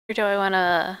Or do I want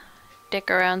to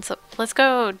dick around? So let's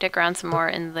go dick around some more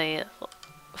in the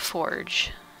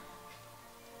forge.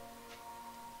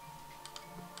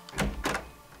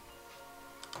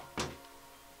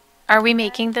 Are we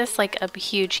making this like a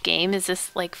huge game? Is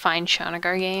this like Find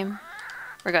Shanagar game?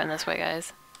 We're going this way,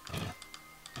 guys.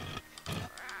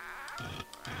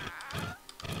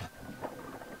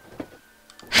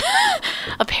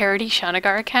 A parody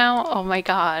Shanagar account? Oh my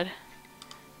god.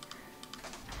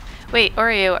 Wait,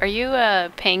 Oreo, are you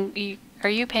are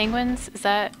you Penguins? Is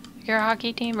that your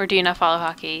hockey team, or do you not follow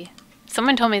hockey?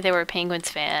 Someone told me they were a Penguins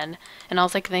fan, and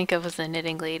all I could think of was the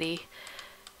Knitting Lady.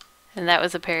 And that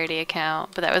was a parody account,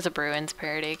 but that was a Bruins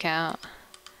parody account.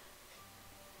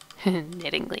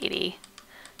 Knitting Lady.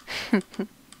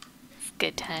 It's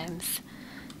good times.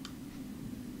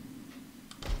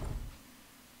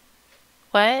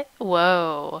 What?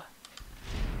 Whoa.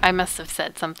 I must have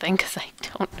said something because I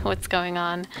don't know what's going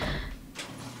on.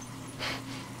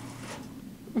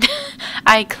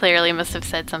 I clearly must have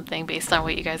said something based on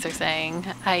what you guys are saying.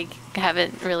 I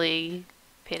haven't really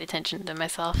paid attention to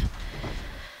myself.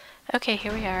 Okay,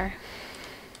 here we are.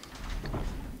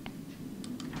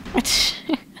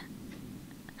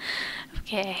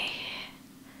 Okay.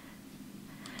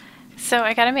 So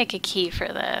I gotta make a key for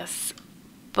this,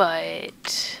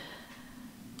 but...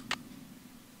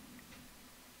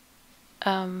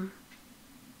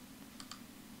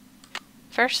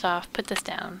 First off, put this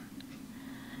down.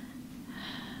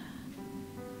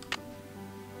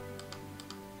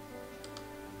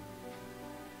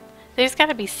 There's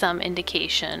gotta be some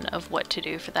indication of what to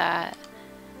do for that.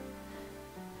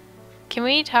 Can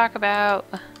we talk about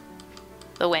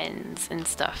the winds and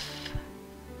stuff?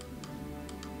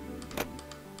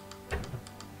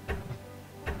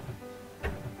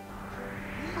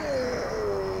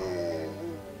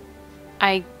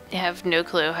 I have no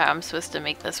clue how I'm supposed to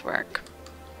make this work.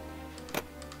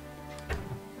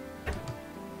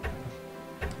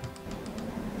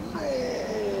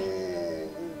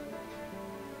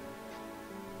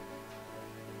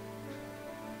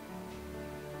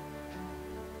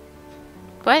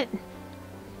 What?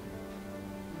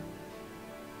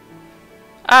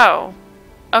 Oh.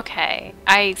 Okay.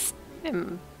 I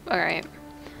am... Alright.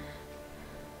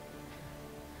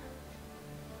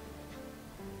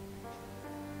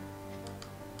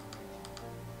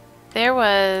 There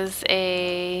was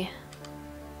a...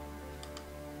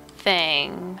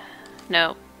 thing.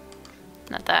 Nope.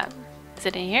 Not that. Is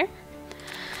it in here?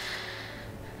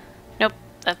 Nope.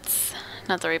 That's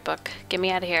not the right book. Get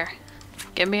me out of here.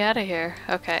 Get me out of here.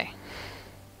 Okay.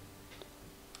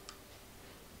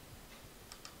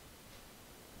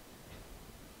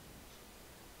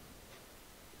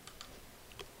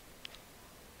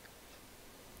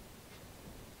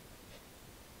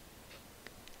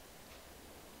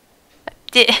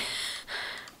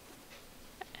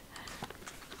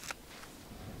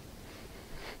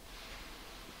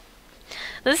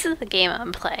 This is the game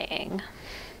I'm playing.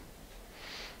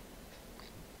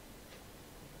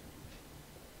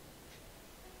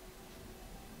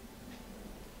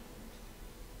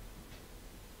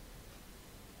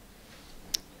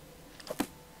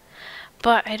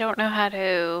 But I don't know how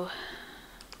to...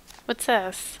 What's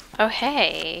this? Oh,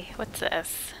 hey. What's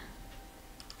this?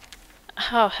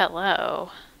 Oh, hello.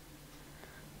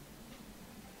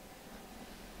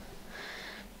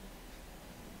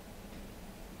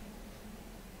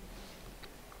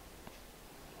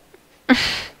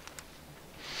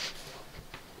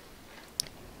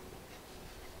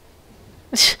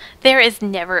 There is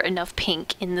never enough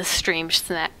pink in the stream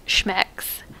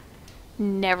schmecks.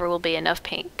 Never will be enough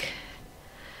pink.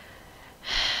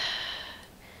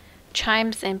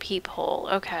 Chimes and peephole.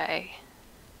 Okay.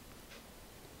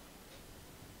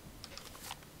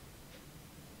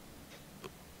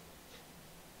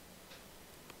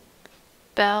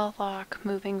 Bell lock,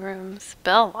 moving rooms.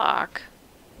 Bell lock?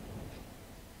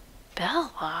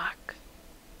 Bell lock?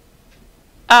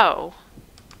 Oh.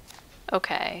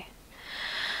 Okay.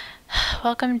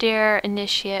 Welcome, dear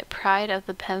initiate, pride of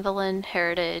the Penvillin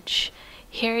heritage.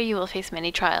 Here you will face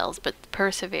many trials, but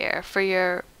persevere, for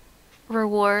your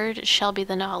reward shall be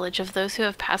the knowledge of those who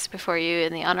have passed before you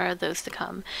and the honor of those to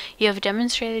come. You have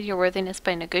demonstrated your worthiness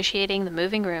by negotiating the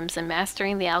moving rooms and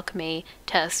mastering the alchemy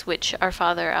tests which our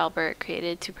father Albert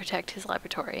created to protect his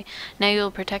laboratory. Now you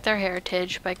will protect our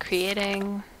heritage by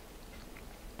creating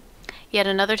yet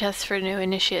another test for new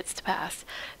initiates to pass.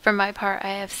 For my part, I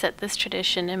have set this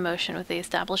tradition in motion with the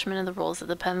establishment of the rules of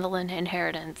the Penvillin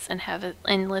inheritance and have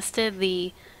enlisted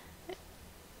the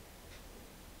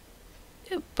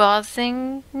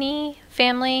Bosigny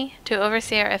family to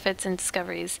oversee our efforts and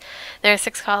discoveries. There are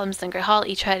 6 columns in Great Hall,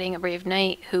 each hiding a brave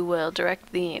knight who will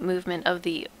direct the movement of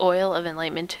the oil of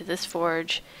enlightenment to this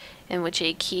forge, in which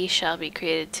a key shall be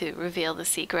created to reveal the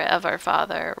secret of our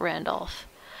father, Randolph.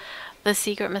 The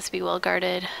secret must be well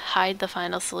guarded. Hide the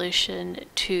final solution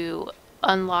to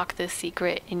unlock this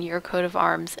secret in your coat of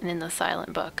arms and in the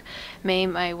silent book. May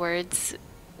my words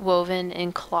woven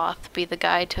in cloth be the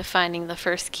guide to finding the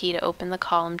first key to open the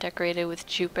column decorated with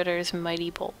Jupiter's mighty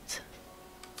bolt.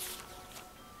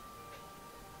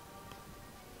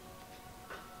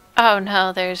 Oh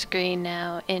no, there's green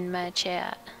now in my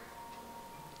chat.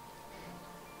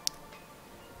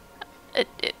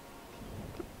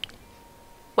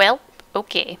 Well,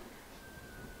 okay.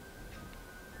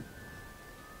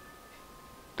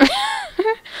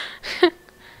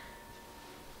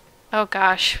 Oh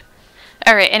gosh.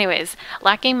 Alright, anyways.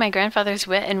 Lacking my grandfather's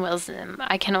wit and wisdom,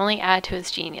 I can only add to his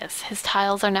genius. His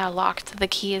tiles are now locked. The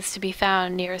key is to be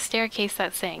found near a staircase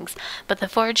that sings, but the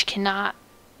forge cannot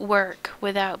work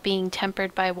without being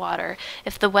tempered by water.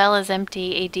 If the well is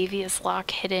empty, a devious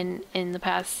lock hidden in the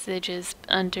passages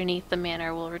underneath the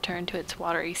manor will return to its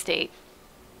watery state.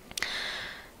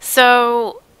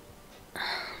 So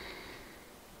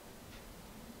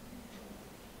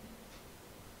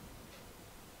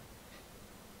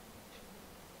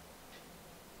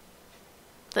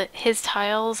his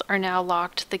tiles are now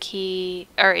locked. The key,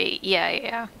 or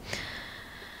yeah.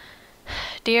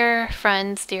 Dear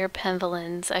friends, dear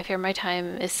Penvillans, I fear my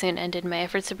time is soon ended. My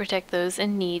efforts to protect those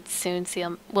in need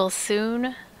will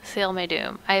soon seal my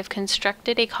doom. I have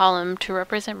constructed a column to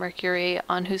represent Mercury,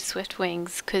 on whose swift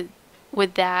wings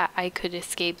would that I could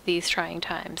escape these trying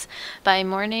times. By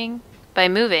moving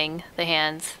the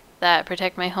hands that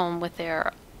protect my home with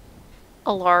their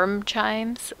alarm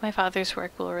chimes, my father's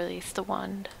work will release the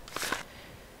wand.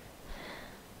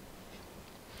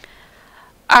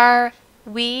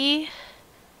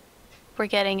 We're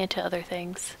getting into other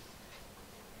things.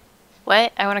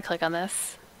 What? I want to click on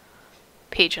this.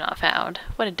 Page not found.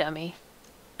 What a dummy.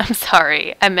 I'm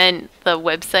sorry. I meant the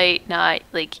website, not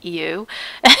like you.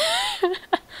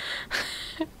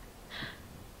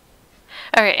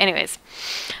 Alright, anyways.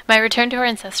 My return to our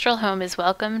ancestral home is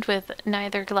welcomed with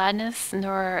neither gladness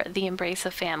nor the embrace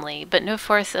of family, but no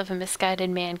force of a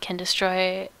misguided man can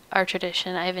destroy our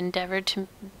tradition. I have endeavored to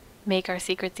make our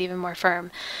secrets even more firm.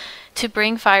 To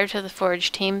bring fire to the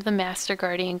forge, tame the master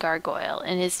guardian gargoyle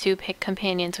and his 2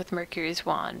 companions with Mercury's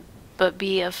wand, but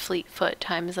be of fleet foot.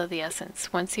 Time is of the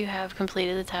essence. Once you have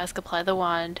completed the task, apply the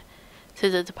wand to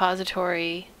the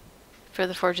depository for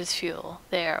the forge's fuel.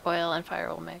 There, oil and fire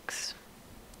will mix.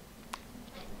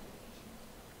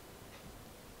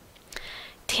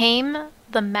 Tame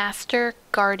the master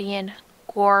guardian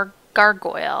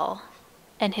gargoyle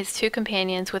and his 2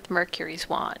 companions with Mercury's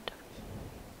wand.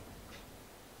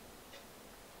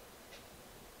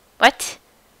 What?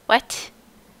 What?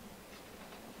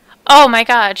 Oh my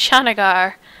god,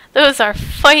 Shanagar. Those are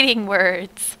fighting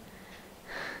words.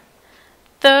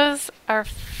 Those are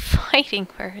fighting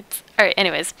words. Alright,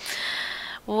 anyways.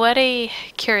 What a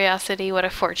curiosity, what a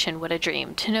fortune, what a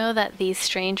dream. To know that these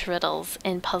strange riddles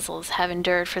and puzzles have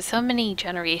endured for so many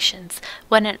generations.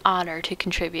 What an honor to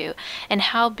contribute. And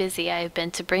how busy I have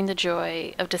been to bring the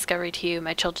joy of discovery to you,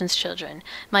 my children's children.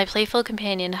 My playful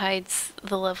companion hides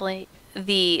the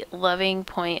loving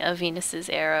point of Venus's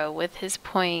arrow. With his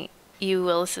point, you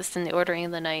will assist in the ordering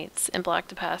of the knights and block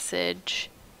the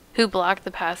passage. Who blocked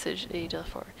the passage?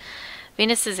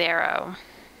 Venus's arrow.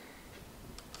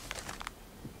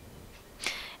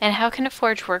 And how can a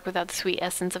forge work without the sweet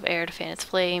essence of air to fan its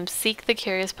flames? Seek the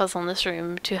curious puzzle in this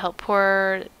room to help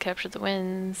capture the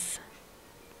winds.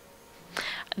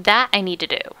 That I need to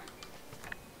do.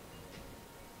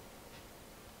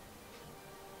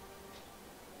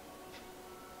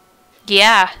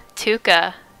 Yeah,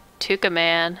 Tuca. Tuca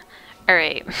man.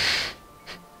 Alright.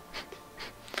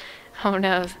 Oh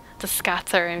no, the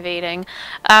Scots are invading.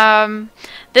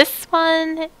 This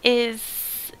one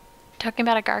is talking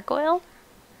about a gargoyle.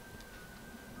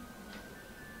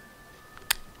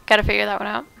 Gotta figure that one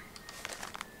out.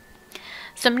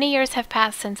 So many years have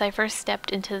passed since I first stepped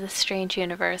into this strange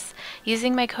universe.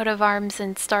 Using my coat of arms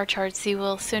and star charts, you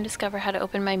will soon discover how to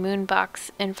open my moon box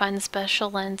and find the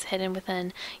special lens hidden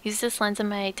within. Use this lens in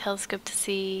my telescope to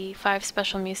see 5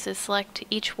 special muses. Select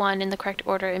each one in the correct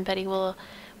order and Betty will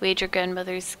wage your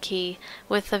grandmother's key.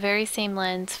 With the very same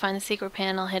lens, find the secret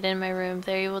panel hidden in my room.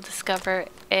 There you will discover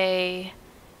a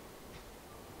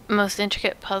most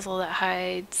intricate puzzle that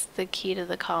hides the key to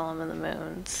the column of the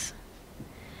moons.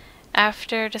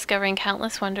 After discovering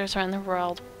countless wonders around the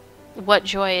world, what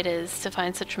joy it is to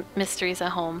find such mysteries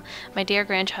at home. My dear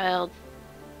grandchild,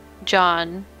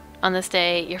 John, on this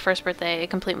day, your first birthday, I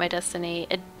complete my destiny.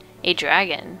 A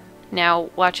dragon now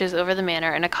watches over the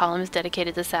manor, and a column is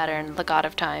dedicated to Saturn, the god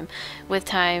of time. With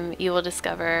time, you will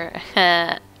discover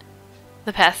the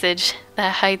passage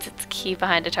that hides its key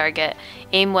behind a target.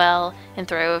 Aim well and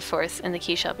throw with force, and the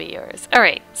key shall be yours.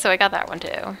 Alright, so I got that one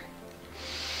too.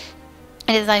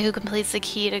 It is I who completes the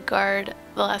key to guard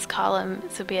the last column.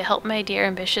 So be a help, my dear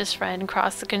ambitious friend.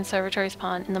 Cross the conservatory's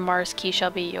pond, and the Mars key shall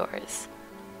be yours.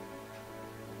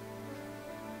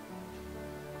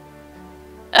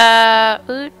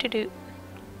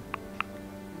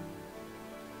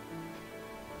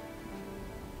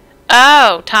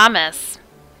 Oh, Thomas.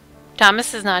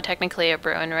 Thomas is not technically a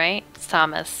Bruin, right? It's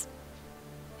Thomas.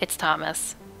 It's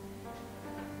Thomas.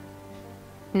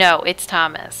 No, it's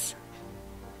Thomas.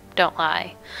 Don't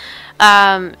lie.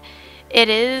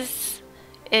 Is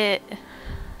it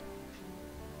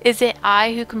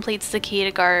I who completes the key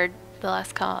to guard the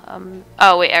last column?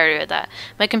 Oh, wait, I already read that.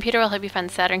 My computer will help you find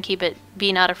the Saturn key, but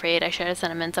be not afraid. I share the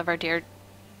sentiments of our dear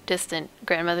distant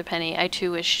grandmother Penny. I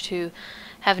too wish to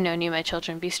have known you, my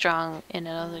children. Be strong in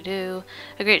another do.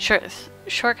 A great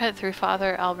shortcut through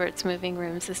Father Albert's moving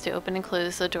rooms is to open and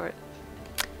close the door.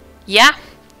 Yeah,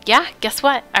 guess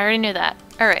what? I already knew that.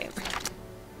 Alright.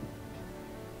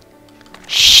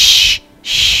 Shh.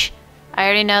 I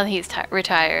already know that he's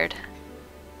retired.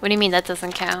 What do you mean that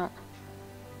doesn't count?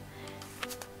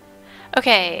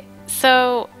 Okay,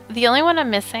 so the only one I'm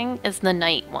missing is the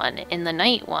night one. In the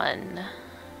night one,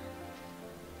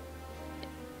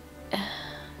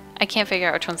 I can't figure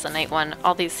out which one's the night one.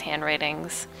 All these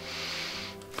handwritings.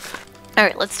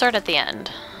 Alright, let's start at the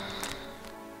end.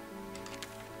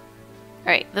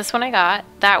 Alright, this one I got.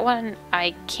 That one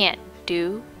I can't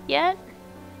do yet.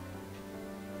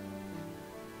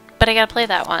 But I gotta play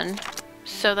that one.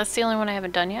 So that's the only one I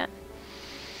haven't done yet.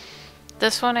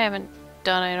 This one I haven't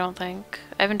done, I don't think.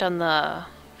 I haven't done the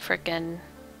frickin'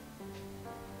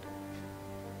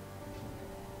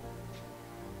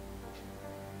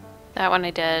 that one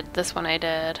I did. This one I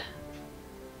did.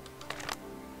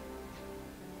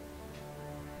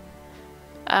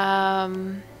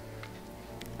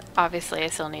 Obviously I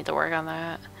still need to work on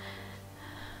that.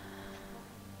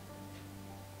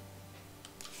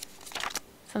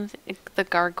 Something, the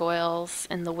gargoyles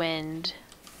in the wind.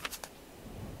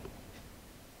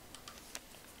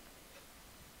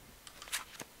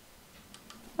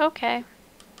 Okay.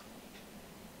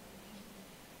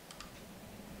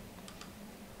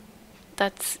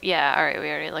 That's, yeah, alright, we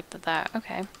already looked at that.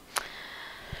 Okay.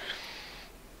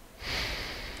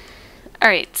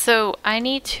 Alright, so I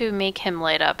need to make him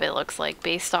light up, it looks like,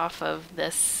 based off of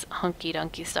this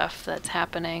hunky-dunky stuff that's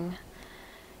happening.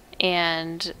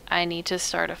 And I need to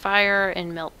start a fire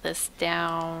and melt this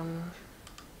down.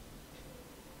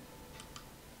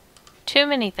 Too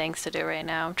many things to do right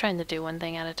now. I'm trying to do one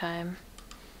thing at a time.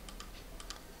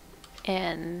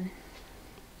 And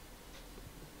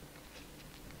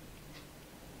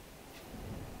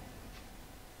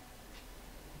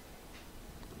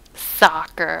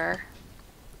soccer.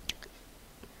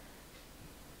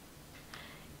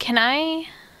 Can I?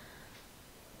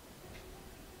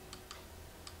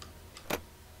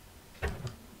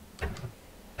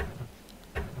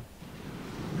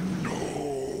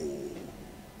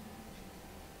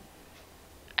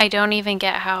 I don't even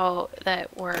get how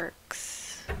that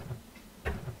works.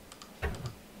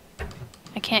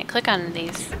 I can't click on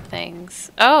these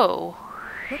things. Oh.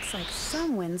 Looks like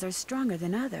some winds are stronger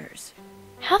than others.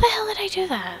 How the hell did I do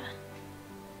that?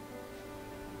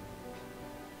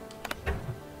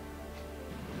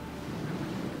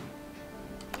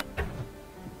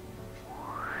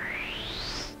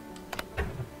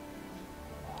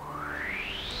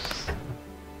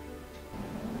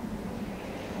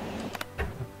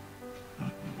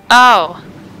 Oh.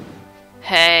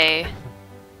 Hey.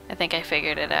 I think I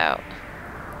figured it out.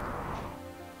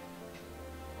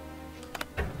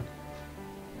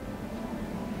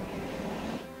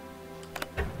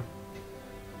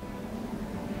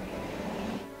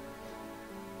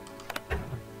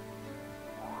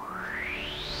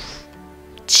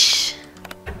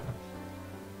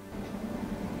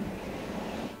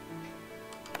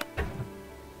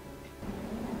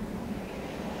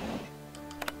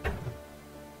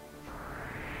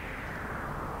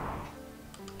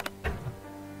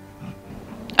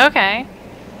 Okay.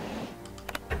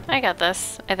 I got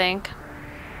this, I think.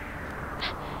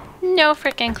 No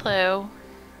freaking clue.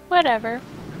 Whatever.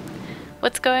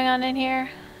 What's going on in here?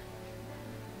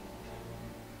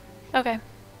 Okay.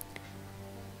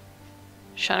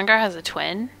 Shonagar has a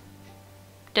twin?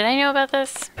 Did I know about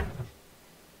this?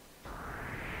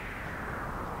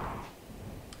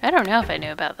 I don't know if I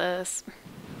knew about this.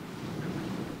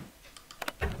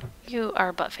 You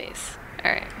are buttface.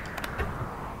 Alright.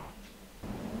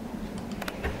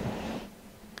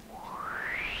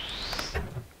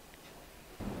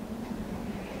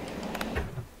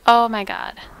 Oh my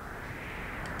god.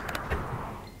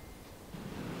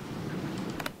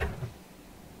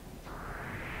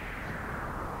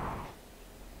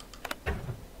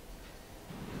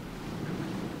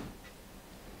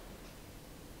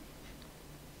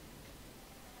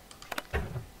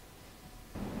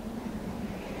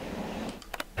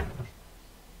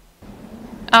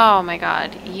 Oh my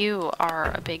god, you are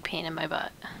a big pain in my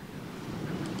butt.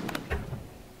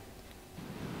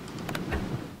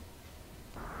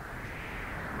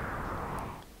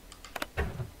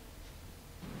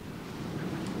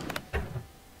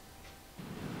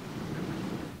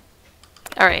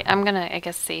 Alright, I'm gonna, I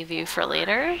guess, save you for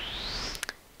later,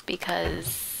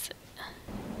 because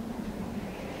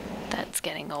that's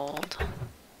getting old.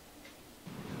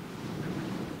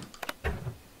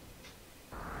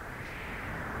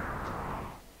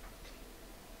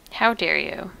 How dare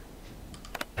you?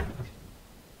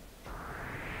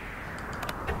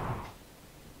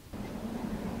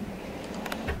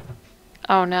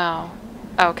 Oh no.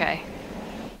 Okay.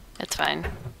 It's fine.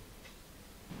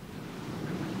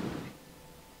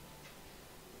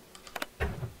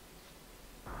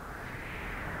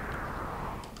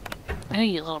 Oh,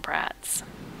 you little brats.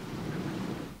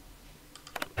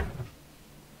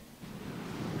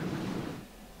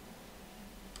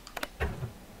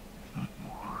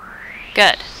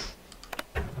 Good.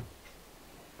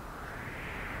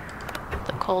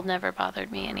 The cold never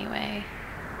bothered me anyway.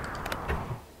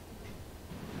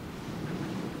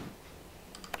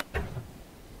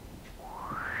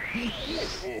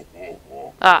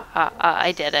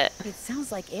 I did it. It sounds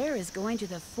like air is going to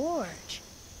the forge.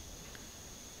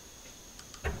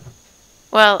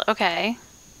 Well, okay.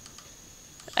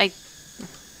 I...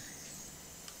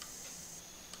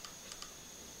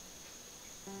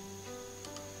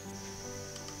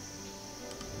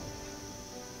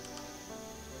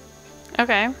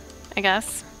 Okay, I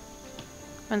guess.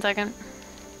 1 second.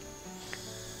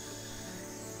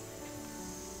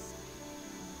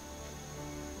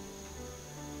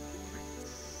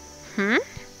 Hmm?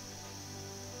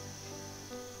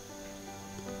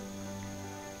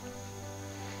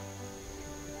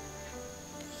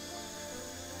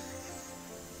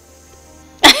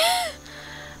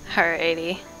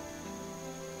 Alrighty.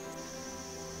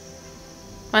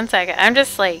 1 second. I'm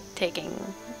just like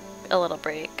taking a little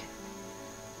break.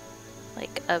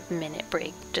 Like a minute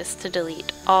break just to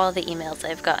delete all the emails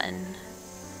I've gotten.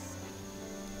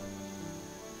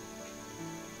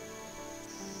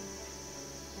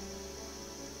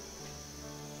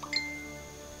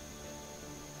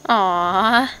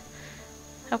 Aww.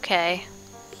 Okay.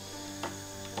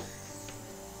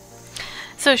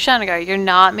 So Shanagar, you're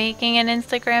not making an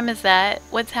Instagram? Is that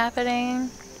what's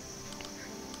happening?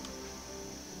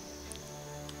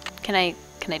 Can I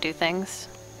do things?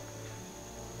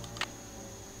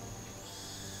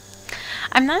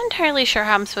 I'm not entirely sure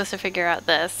how I'm supposed to figure out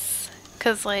this,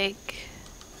 'cause like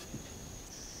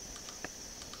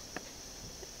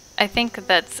I think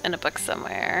that's in a book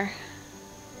somewhere.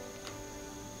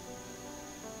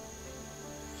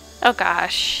 Oh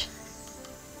gosh.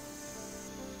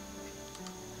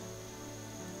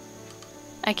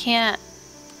 I can't.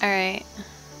 Alright.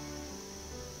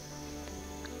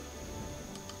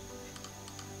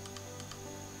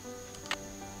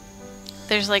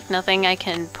 There's like nothing I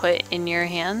can put in your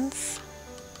hands.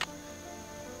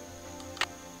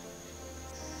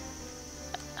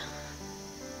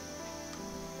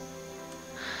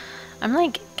 I'm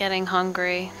like getting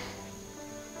hungry.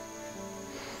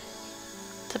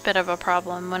 It's a bit of a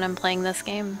problem when I'm playing this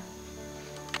game.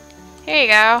 Here you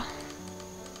go.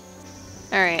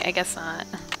 Alright, I guess not.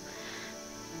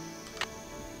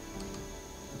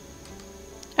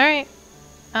 Alright.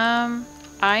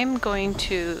 I'm going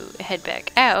to head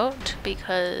back out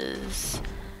because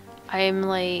I'm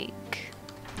like...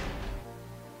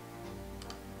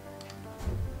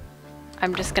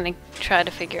 I'm just gonna try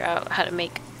to figure out how to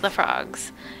make the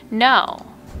frogs. No!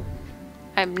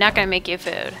 I'm not gonna make you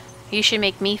food. You should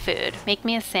make me food. Make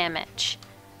me a sandwich.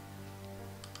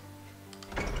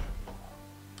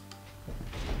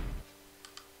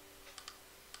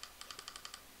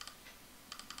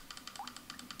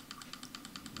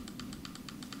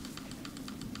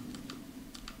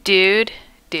 Dude,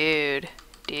 dude,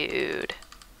 dude.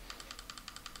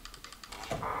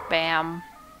 Bam.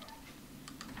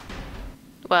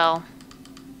 Well.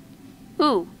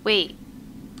 Ooh, wait.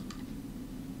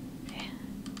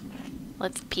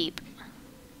 Let's peep.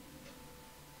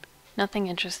 Nothing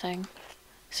interesting.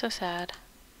 So sad.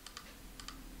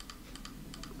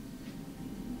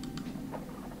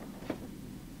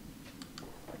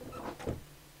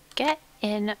 Get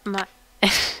in my...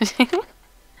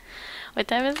 What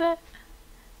time is it?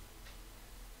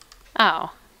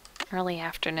 Oh, early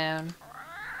afternoon.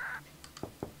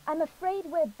 I'm afraid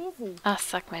we're busy. Oh,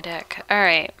 suck my dick.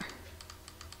 Alright.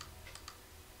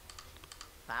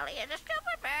 Polly is a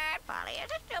stupid bird. Polly is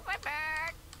a stupid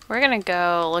bird. We're gonna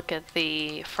go look at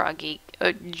the froggy...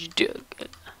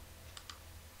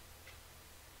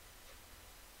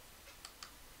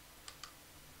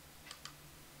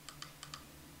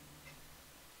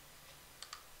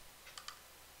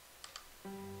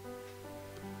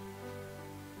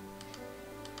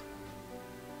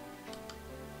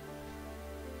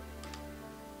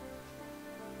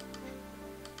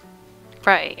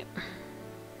 Right.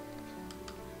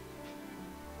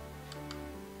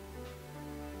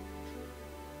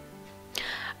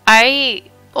 I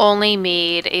only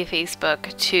made a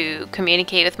Facebook to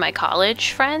communicate with my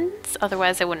college friends.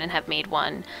 Otherwise, I wouldn't have made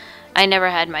one. I never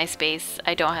had MySpace.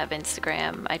 I don't have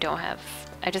Instagram. I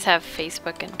just have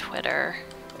Facebook and Twitter.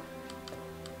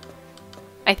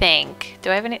 I think.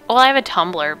 Do I have any? Well, I have a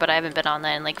Tumblr, but I haven't been on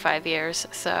that in like 5 years.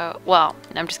 So, well,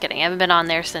 I'm just kidding. I haven't been on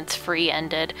there since Free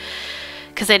ended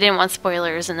because I didn't want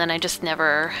spoilers, and then I just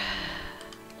never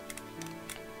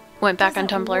went back on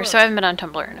Tumblr. So I haven't been on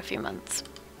Tumblr in a few months,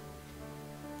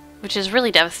 which is really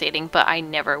devastating, but I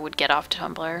never would get off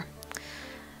Tumblr.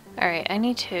 Alright, I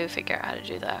need to figure out how to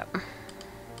do that.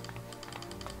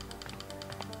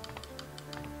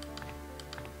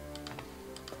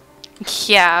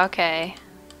 Yeah, okay.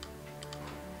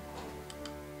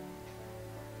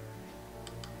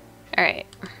 Alright.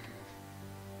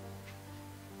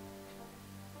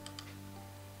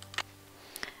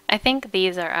 I think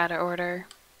these are out of order,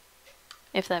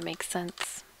 if that makes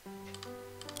sense.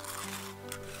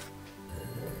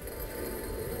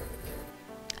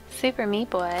 Super Meat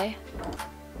Boy.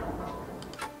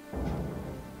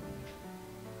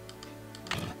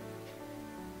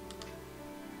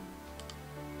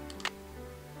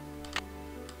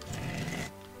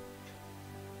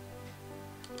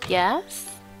 Yes?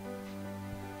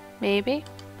 Maybe?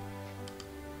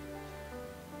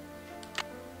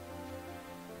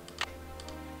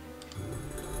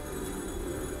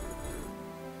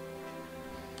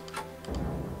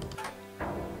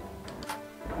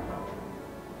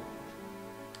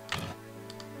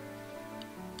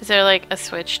 Is there like a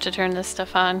switch to turn this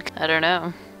stuff on? I don't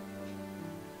know.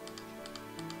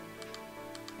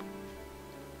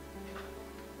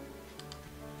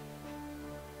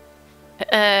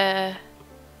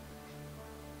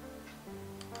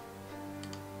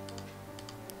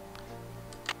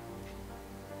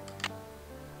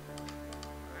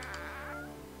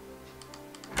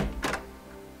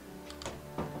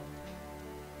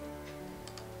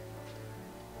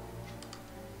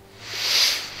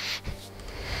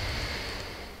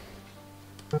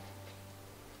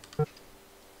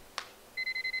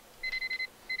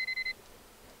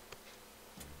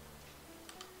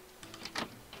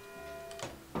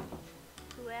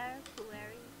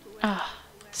 Oh,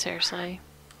 seriously.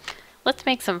 Let's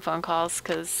make some phone calls,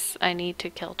 because I need to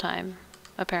kill time,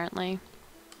 apparently.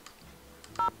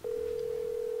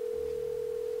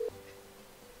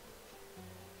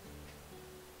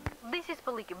 This is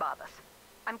Paliki Babas.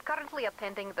 I'm currently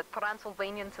attending the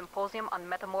Transylvanian Symposium on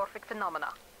Metamorphic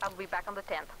Phenomena. I'll be back on the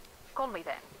 10th. Call me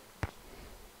then.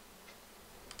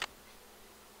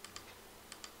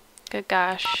 Good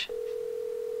gosh.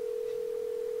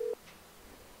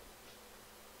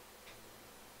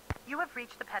 You have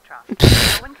reached the Petros.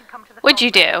 No one can come to the What'd phone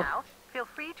you do? right now. Feel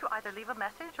free to either leave a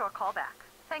message or call back.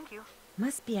 Thank you.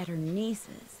 Must be at her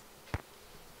niece's.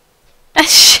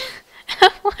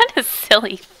 What a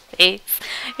silly face.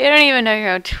 You don't even know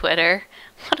you're on Twitter.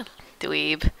 What a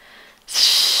dweeb.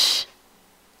 Shh.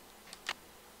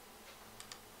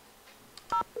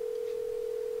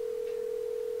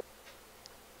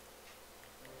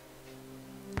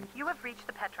 You have reached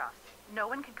the Petros. No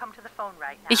one can come to the phone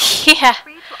right now. Yeah. Feel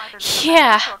free to either leave a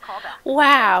Yeah. message or call back.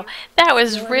 Wow. That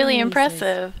was Your really nieces.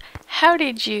 impressive. How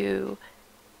did you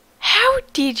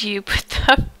put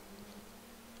the...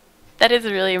 That is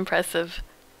really impressive.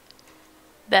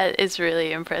 That is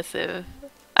really impressive.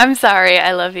 I'm sorry,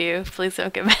 I love you. Please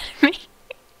don't get mad at me.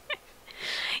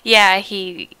 Yeah,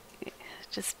 he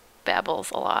just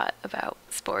babbles a lot about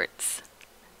sports.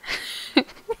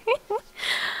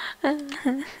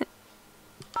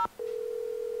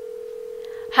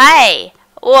 Hi!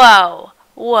 Whoa!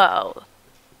 Whoa! This is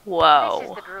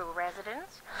Whoa. the Drew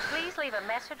residence. Please leave a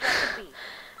message at the beep.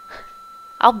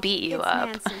 I'll beat you It's up.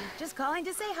 Nancy. Just calling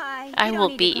to say hi. I You will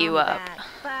don't need beat to call you me up. back.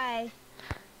 Bye.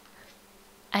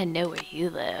 I know where you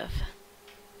live.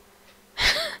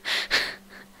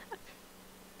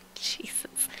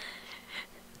 Jesus.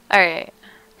 Alright.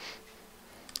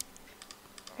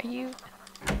 Are you...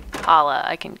 Holla,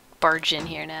 I can barge in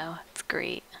here now. It's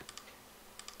great.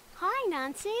 Hi,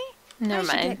 Nancy. Never I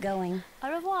should mind. get going.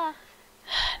 Au revoir.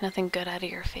 Nothing good out of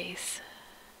your face.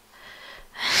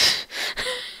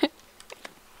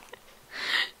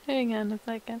 Hang on a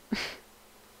second.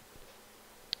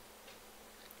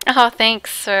 Oh,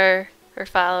 thanks, sir, for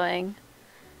following.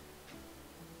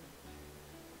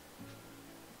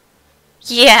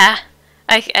 Yeah,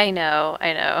 I know,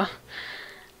 I know.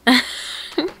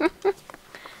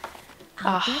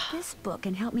 I'll bet this book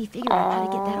can help me figure out how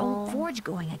to get that old forge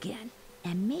going again.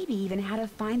 And maybe even how to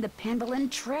find the Pendleton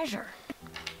treasure.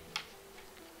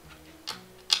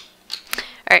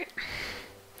 Alright.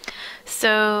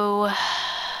 So...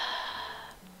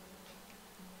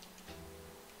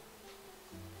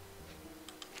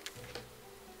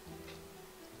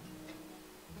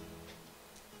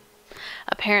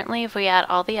 apparently, if we add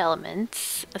all the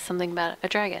elements, it's something about a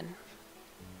dragon.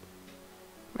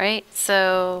 Right?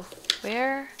 So,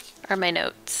 where are my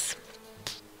notes?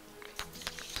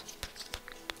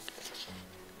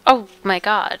 Oh my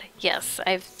god, yes,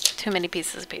 I have too many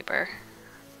pieces of paper.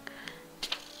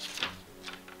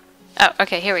 Oh,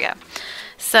 okay, here we go.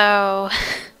 So,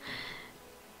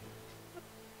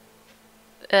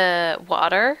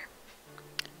 water,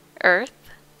 earth,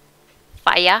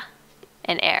 fire,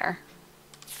 and air.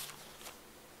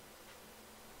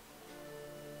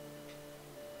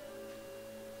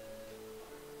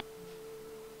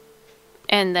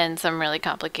 And then some really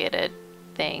complicated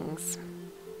things.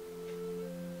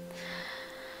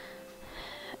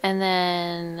 And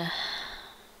then...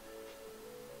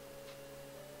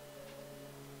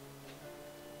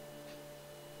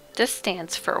 this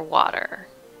stands for water.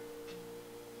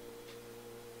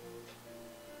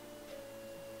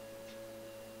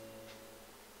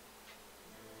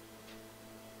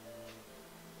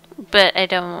 But I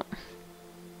don't...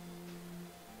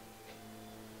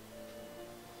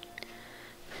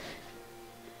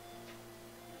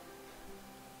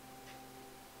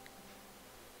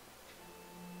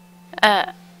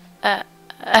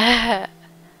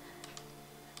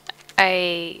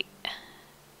 I...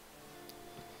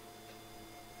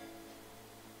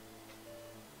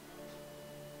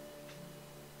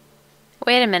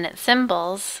 Wait a minute,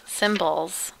 symbols,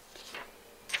 symbols.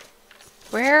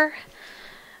 Where?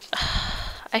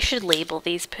 I should label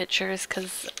these pictures,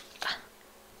 because...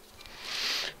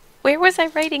 where was I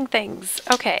writing things?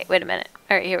 Okay, wait a minute.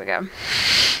 Alright, here we go.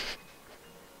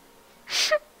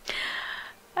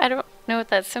 I don't know what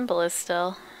that symbol is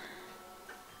still.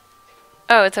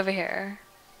 Oh, it's over here.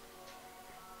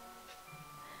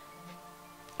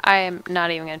 I am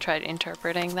not even going to try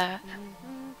interpreting that.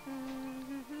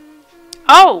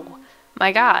 Oh!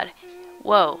 My god.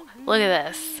 Whoa, look at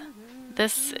this.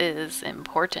 This is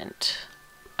important.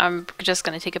 I'm just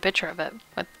going to take a picture of it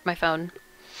with my phone.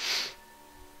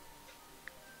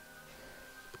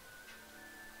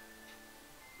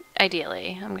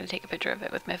 Ideally, I'm going to take a picture of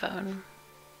it with my phone.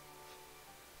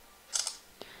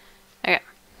 Okay.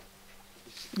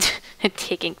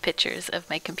 Taking pictures of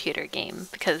my computer game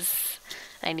because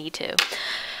I need to.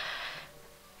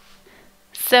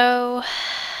 So...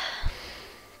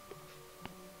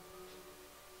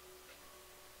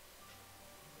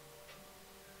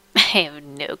 I have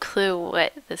no clue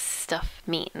what this stuff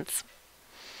means.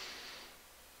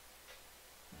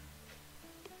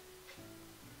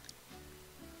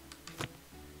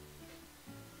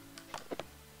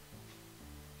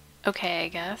 Okay, I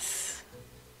guess.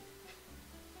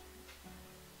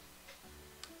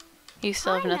 You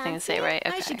still have Hi, nothing to say, Nancy. right?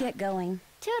 Okay. I should get going.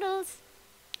 Toodles.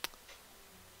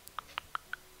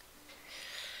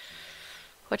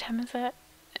 What time is it?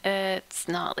 It's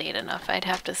not late enough. I'd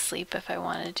have to sleep if I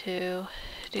wanted to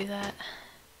do that.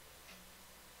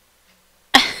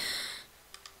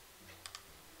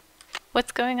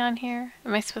 What's going on here?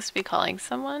 Am I supposed to be calling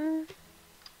someone?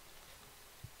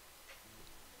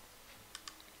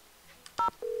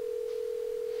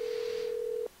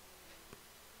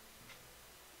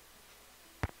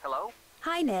 Hello?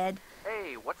 Hi, Ned.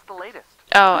 Hey, what's the latest?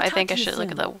 Oh, I'll I talk think to I you should look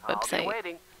at soon. the I'll be website.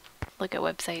 waiting. Look at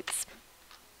websites.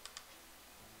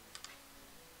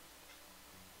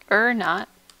 Or not.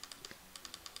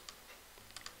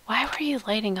 Why were you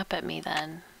lighting up at me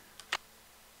then?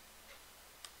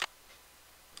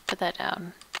 Put that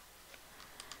down.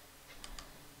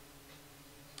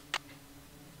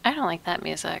 I don't like that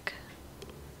music.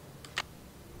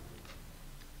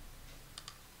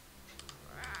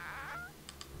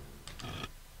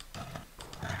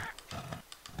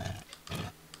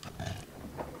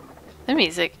 The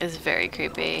music is very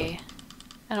creepy.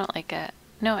 I don't like it.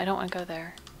 No, I don't want to go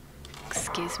there.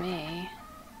 Excuse me.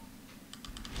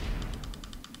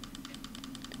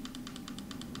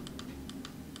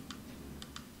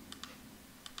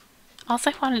 All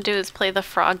I want to do is play the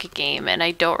frog game, and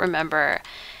I don't remember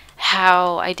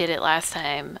how I did it last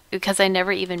time because I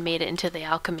never even made it into the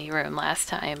alchemy room last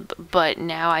time. But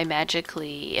now I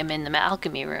magically am in the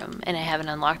alchemy room, and I haven't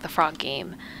unlocked the frog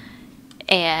game.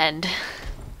 And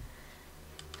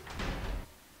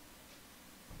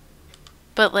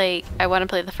but like, I want to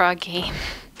play the frog game.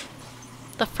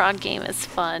 The frog game is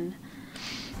fun.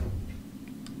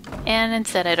 And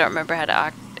instead, I don't remember how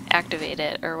to activate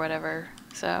it or whatever.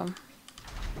 So.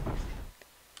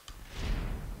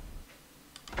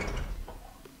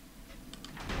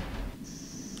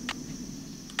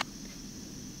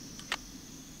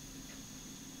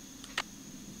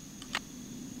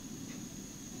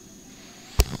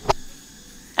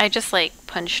 I just like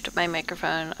punched my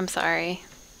microphone. I'm sorry.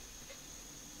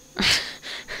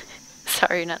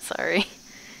 Sorry, not sorry.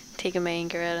 Taking my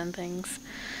anger out on things.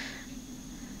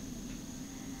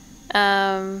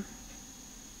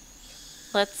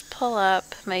 Let's pull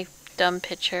up my dumb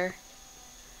picture.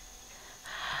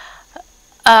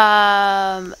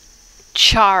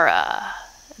 Chara.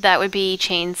 That would be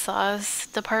Chainsaw's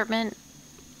department.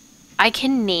 I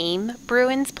can name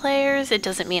Bruins players. It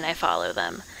doesn't mean I follow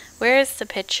them. Where is the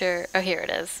picture? Oh, here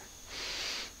it is.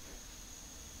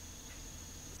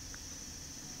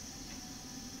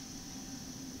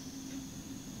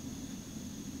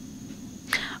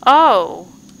 Oh.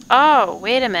 Oh,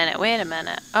 wait a minute, wait a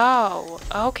minute. Oh,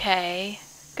 okay.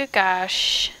 Good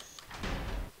gosh.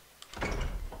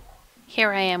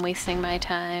 Here I am wasting my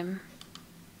time.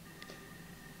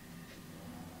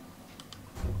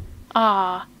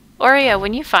 Aw. Oreo,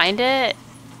 when you find it...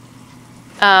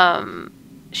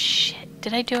 Shit.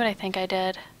 Did I do what I think I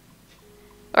did?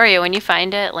 Oreo, when you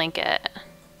find it, link it.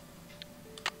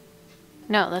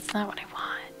 No, that's not what I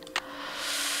want.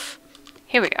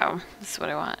 Here we go. This is what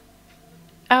I want.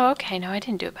 Oh, okay. No, I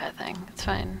didn't do a bad thing. It's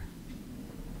fine.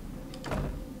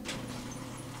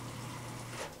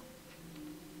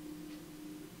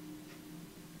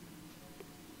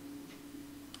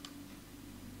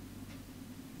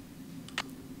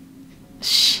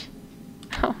 Shh.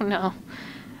 Oh, no.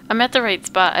 I'm at the right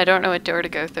spot. I don't know what door to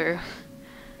go through.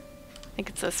 I think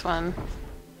it's this one.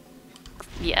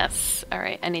 Yes.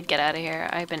 Alright, I need to get out of here.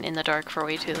 I've been in the dark for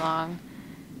way too long.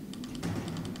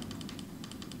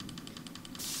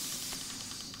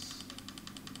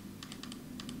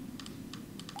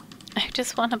 I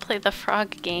just want to play the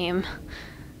frog game.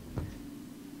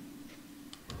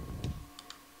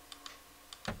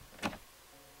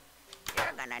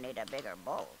 You're gonna need a bigger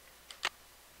boat.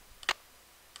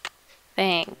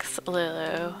 Thanks,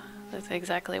 Lulu. That's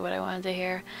exactly what I wanted to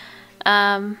hear.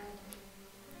 I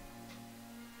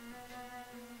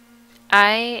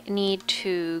need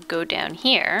to go down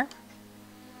here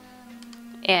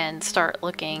and start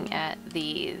looking at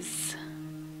these.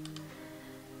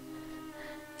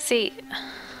 See,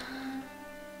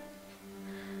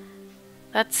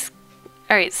 that's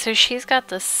alright. So she's got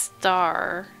the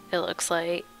star, it looks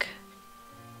like,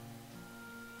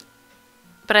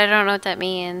 but I don't know what that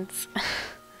means.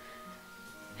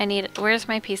 I need, where's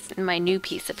my new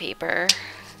piece of paper?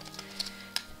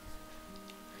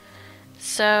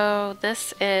 So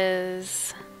this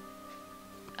is,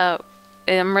 oh,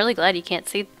 I'm really glad you can't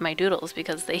see my doodles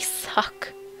because they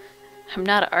suck. I'm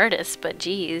not an artist, but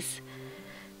geez.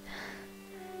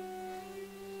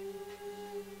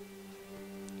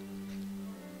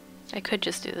 I could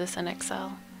just do this in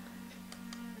Excel.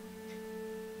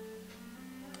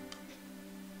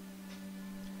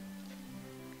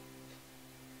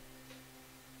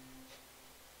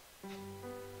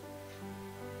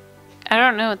 I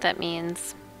don't know what that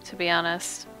means, to be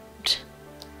honest.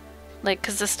 Like,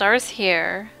 cause the star's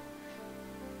here,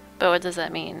 but what does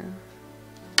that mean?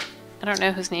 I don't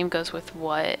know whose name goes with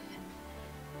what.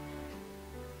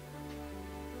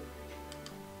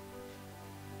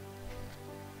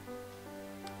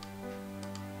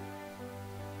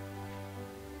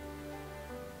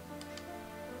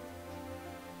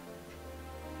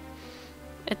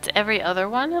 It's every other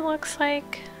one, it looks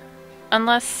like.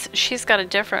 Unless she's got a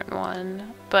different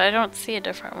one, but I don't see a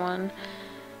different one.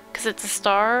 Because it's a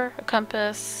star, a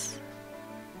compass,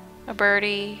 a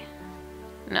birdie.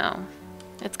 No.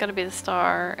 It's gotta be the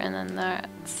star, and then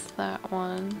that's that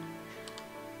one.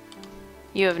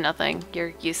 You have nothing.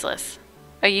 You're useless.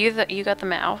 Oh, you got the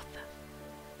mouth?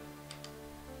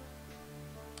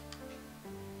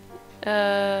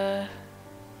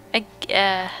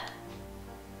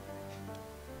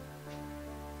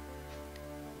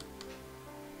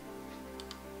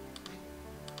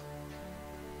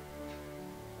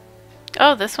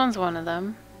 Oh, this one's one of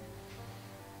them.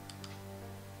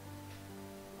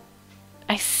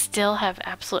 I still have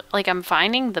absolute, like, I'm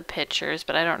finding the pictures,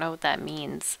 but I don't know what that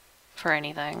means for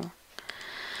anything.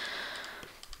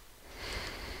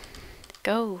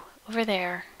 Go over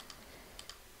there.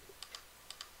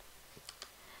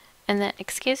 And then,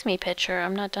 excuse me, picture,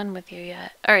 I'm not done with you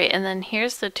yet. Alright, and then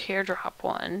here's the teardrop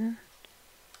one.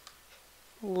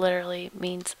 Literally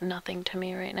means nothing to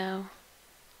me right now.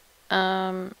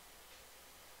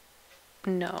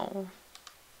 No.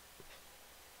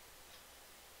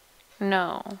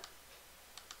 No.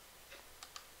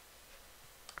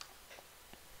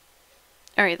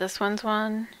 Alright, this one's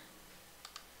one.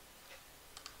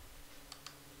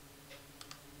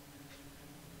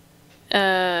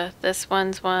 This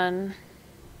one's one.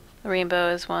 The rainbow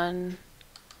is one.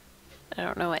 I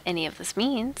don't know what any of this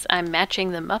means. I'm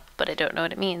matching them up, but I don't know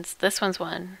what it means. This one's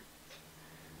one.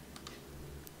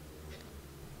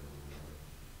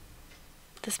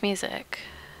 This music.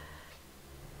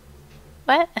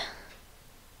 What?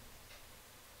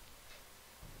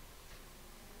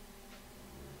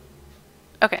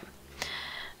 Okay.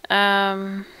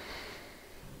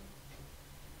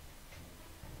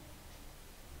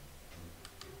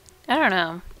 I don't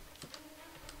know.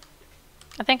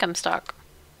 I think I'm stuck.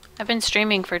 I've been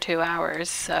streaming for 2 hours,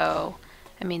 so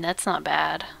I mean, that's not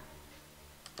bad.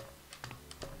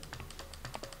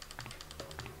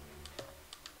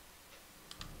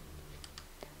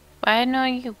 Why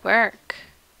don't you work?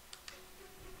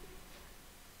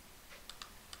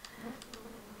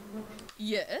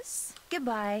 Yes?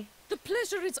 Goodbye. The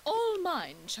pleasure is all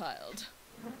mine, child.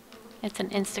 It's an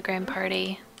Instagram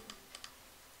party.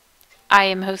 I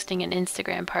am hosting an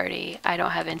Instagram party. I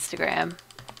don't have Instagram.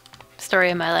 Story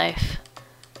of my life.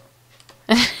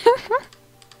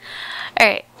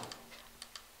 Alright.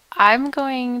 I'm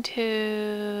going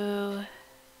to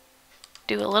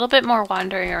do a little bit more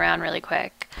wandering around really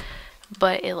quick.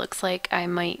 But it looks like I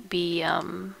might be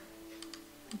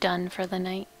done for the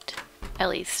night. At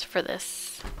least for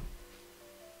this.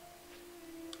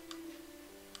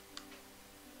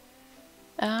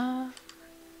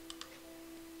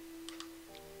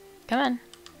 Come on.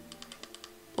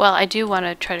 Well, I do want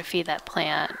to try to feed that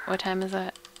plant. What time is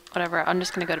it? Whatever. I'm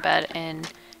just going to go to bed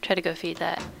and try to go feed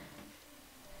that.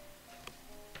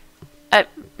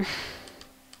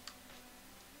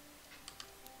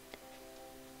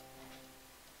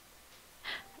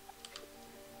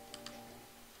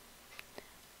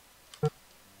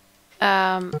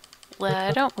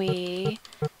 Why don't we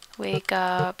wake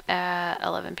up at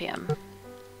 11 p.m.?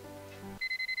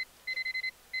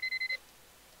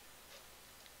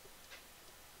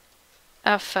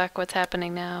 Oh fuck, what's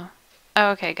happening now? Oh,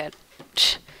 okay, good.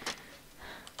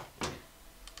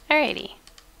 Alrighty.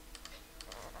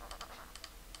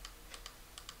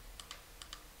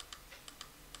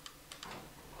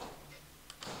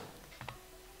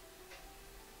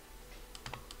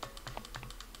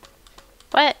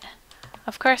 What?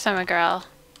 Of course I'm a girl.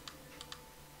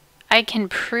 I can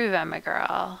prove I'm a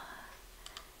girl.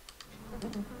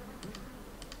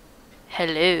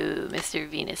 Hello, Mr.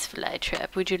 Venus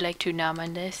Flytrap. Would you like to nom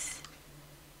on this?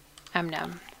 I'm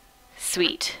numb.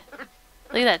 Sweet.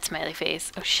 Look at that smiley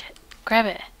face. Oh shit. Grab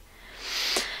it.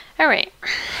 Alright.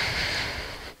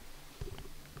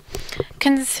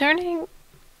 Concerning...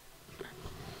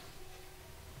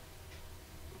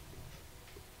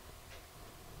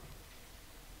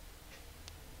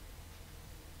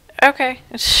 Okay.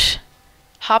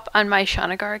 Hop on my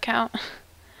Shanagar account.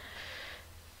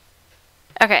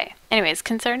 Okay, anyways,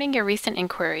 concerning your recent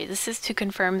inquiry, this is to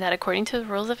confirm that according to the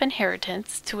rules of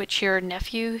inheritance, to which your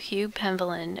nephew Hugh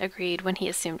Penvellin agreed when he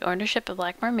assumed ownership of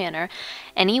Blackmoor Manor,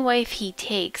 any wife he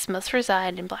takes must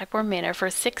reside in Blackmoor Manor for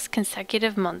 6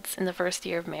 consecutive months in the first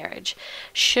year of marriage.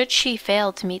 Should she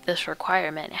fail to meet this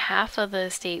requirement, half of the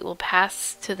estate will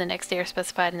pass to the next heir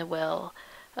specified in the will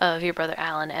of your brother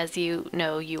Alan, as you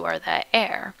know you are that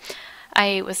heir.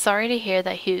 I was sorry to hear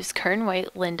that Hugh's current wife,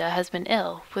 Linda, has been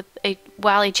ill.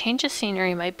 While a change of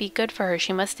scenery might be good for her,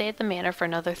 she must stay at the manor for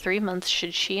another 3 months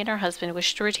should she and her husband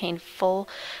wish to retain full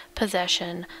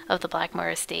possession of the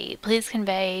Blackmoor estate. Please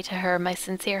convey to her my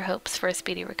sincere hopes for a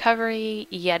speedy recovery.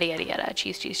 Yada yada yada.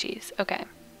 Cheese, cheese, cheese. Okay.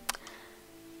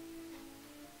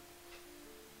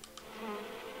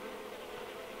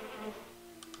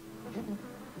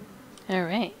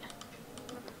 Alright.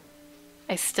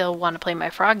 I still want to play my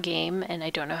frog game, and I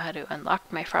don't know how to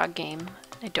unlock my frog game.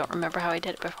 I don't remember how I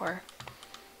did it before.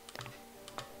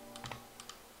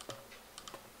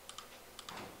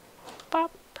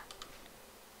 Bop.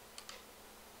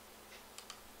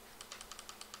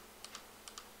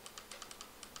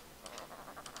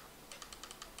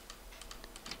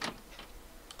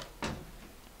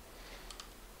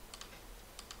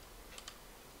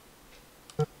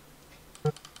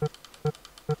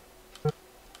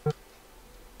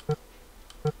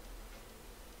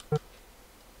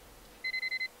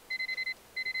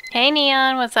 Hey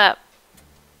Neon, what's up?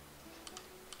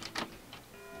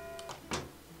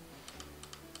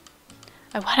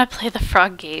 I want to play the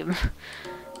frog game.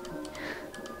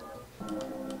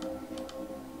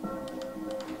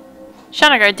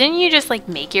 Shanagar, didn't you just like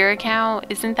make your account?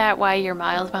 Isn't that why you're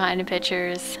miles behind in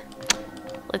pictures?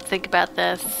 Let's think about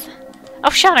this. Oh,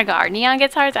 Shanagar, Neon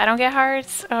gets hearts, I don't get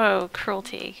hearts? Oh,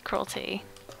 cruelty, cruelty.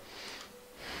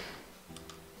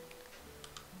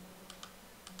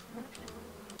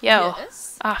 Yo.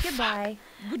 Yes? Oh, Goodbye.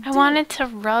 Good I day. wanted to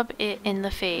rub it in the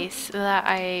face that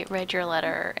I read your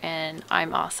letter and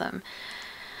I'm awesome.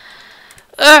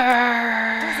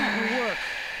 Doesn't work.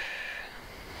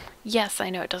 Yes,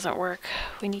 I know it doesn't work.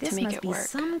 We need This to make must it be work.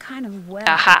 some kind of well.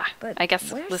 Aha! But I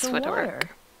guess where's this the would water?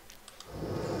 work.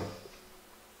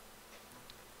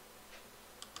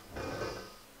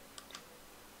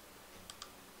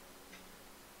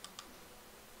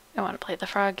 I want to play the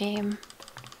frog game.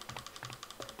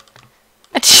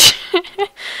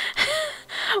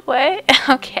 What?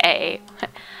 Okay.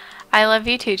 I love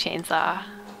you too, Chainsaw.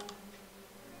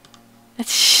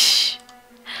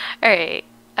 Alright.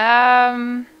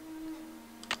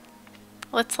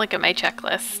 Let's look at my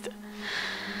checklist.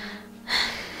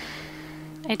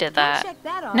 I did that. Don't check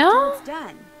that off No? till it's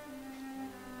done.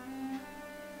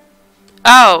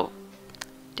 Oh!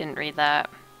 Didn't read that.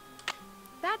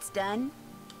 That's done.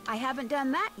 I haven't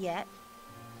done that yet.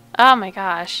 Oh my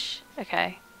gosh.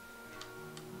 Okay.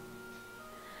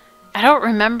 I don't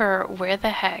remember where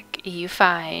the heck you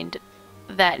find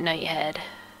that nighthead.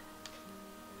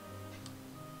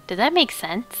 Did that make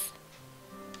sense?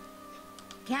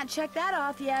 Can't check that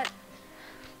off yet.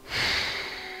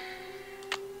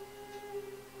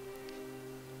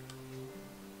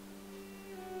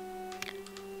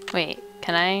 Wait,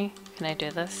 can I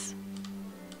do this?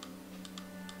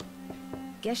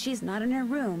 Guess she's not in her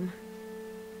room.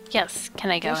 Yes,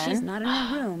 can I go Guess in? she's not in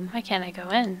her room. Why can't I go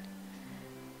in?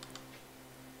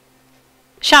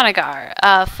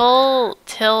 Shanagar, full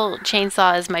tilt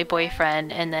chainsaw is my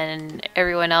boyfriend, and then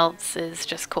everyone else is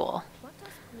just cool.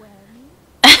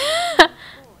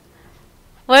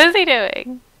 What is he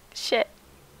doing? Shit.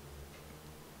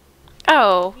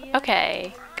 Oh,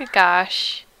 okay. Good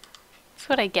gosh. That's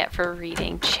what I get for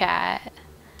reading chat.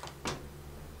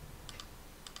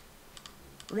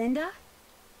 Linda?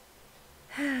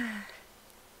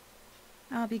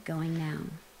 I'll be going now.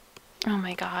 Oh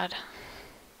my god.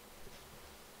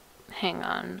 Hang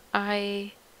on.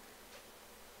 I'm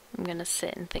gonna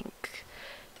sit and think.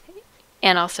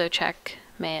 And also check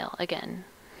mail again.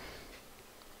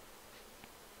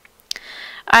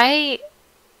 I've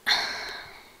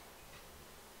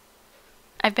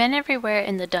been everywhere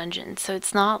in the dungeon, so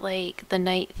it's not like the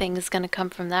night thing is gonna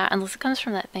come from that, unless it comes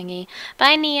from that thingy.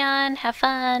 Bye, Neon. Have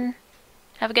fun.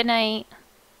 Have a good night.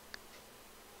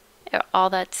 Yeah, all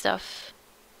that stuff.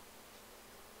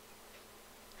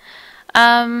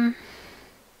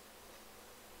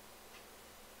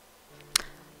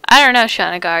 I don't know,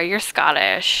 Shanagar. You're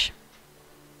Scottish.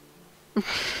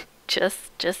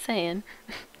 just saying.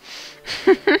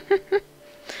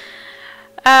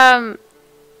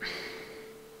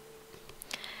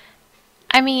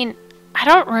 I mean, I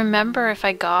don't remember if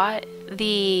I got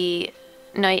the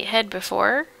Nighthead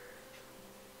before.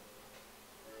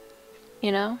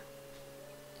 You know?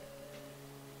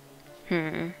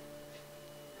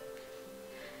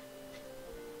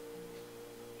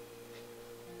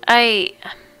 I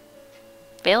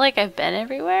feel like I've been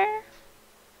everywhere.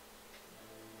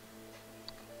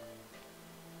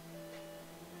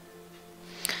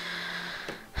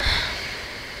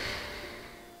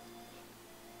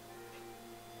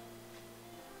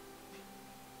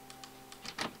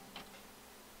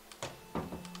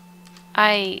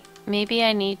 Maybe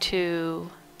I need to...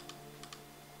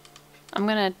 I'm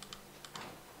gonna...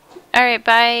 Alright,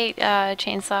 bye,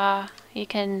 Chainsaw. You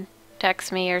can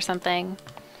text me or something.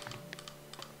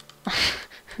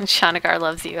 Shanagar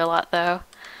loves you a lot, though.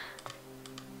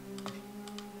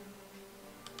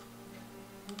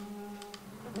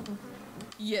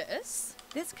 Yes?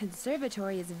 This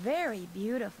conservatory is very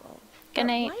beautiful. Good But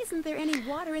night. why isn't there any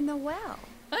water in the well?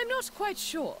 I'm not quite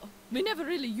sure. We never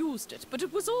really used it, but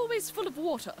it was always full of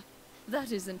water.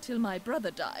 That is until my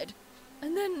brother died.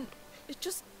 And then it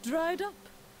just dried up.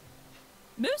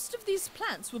 Most of these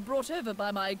plants were brought over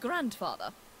by my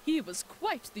grandfather. He was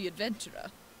quite the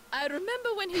adventurer. I remember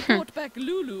when he brought back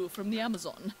Lulu from the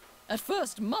Amazon. At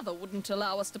first, Mother wouldn't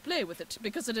allow us to play with it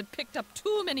because it had picked up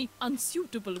too many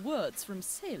unsuitable words from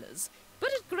sailors.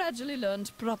 But it gradually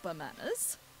learned proper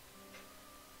manners.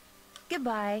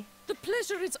 Goodbye. The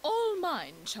pleasure is all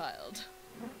mine, child.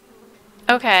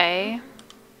 Okay.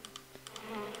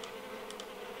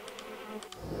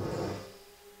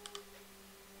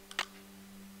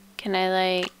 Can I,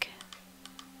 like...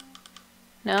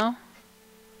 No?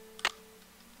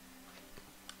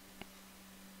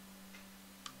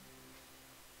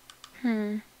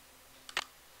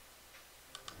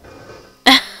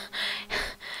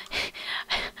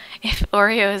 If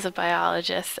Oreo is a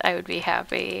biologist, I would be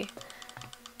happy.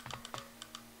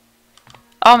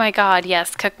 Oh my god,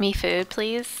 yes, cook me food,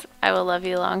 please. I will love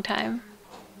you a long time.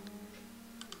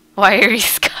 Why are you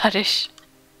Scottish?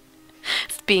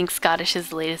 Being Scottish is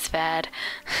the latest fad.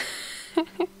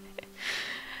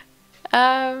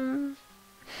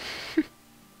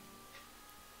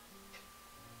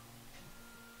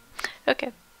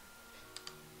 Okay.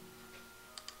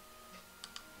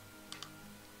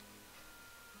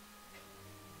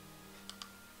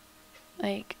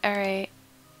 Like, alright.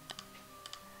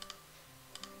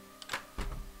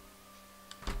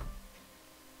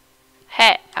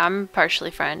 Hey, I'm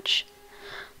partially French.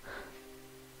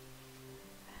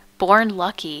 Born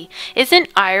lucky. Isn't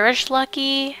Irish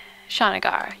lucky?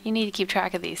 Shanagar, you need to keep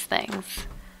track of these things.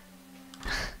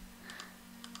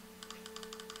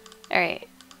 Alright.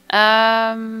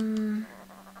 I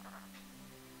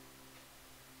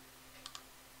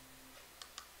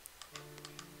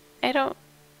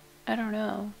don't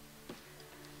know.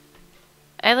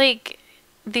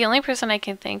 The only person I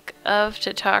can think of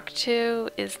to talk to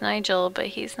is Nigel, but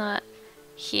he's not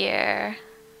here.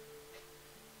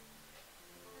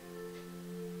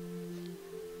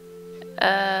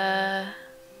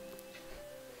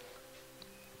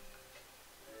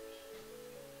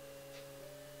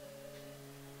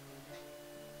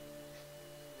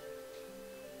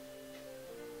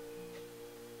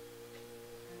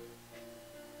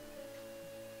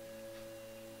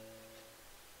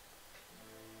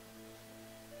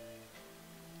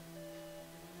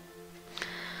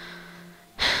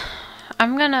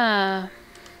 I'm gonna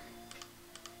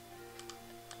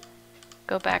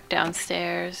go back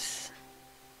downstairs.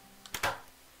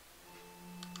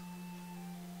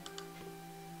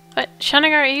 What?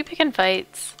 Shanagar, are you picking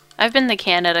fights? I've been to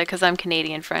Canada because I'm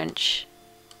Canadian French.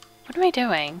 What am I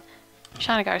doing?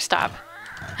 Shanagar, stop.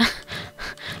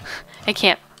 I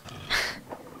can't.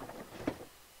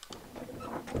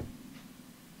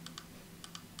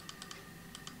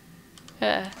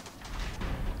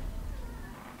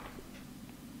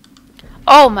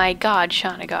 Oh my god,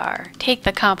 Shanagar. Take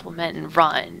the compliment and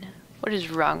run. What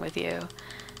is wrong with you?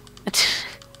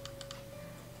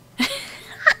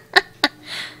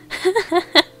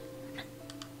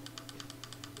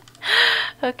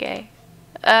 Okay.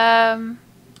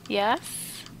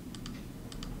 Yes?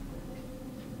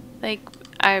 Like,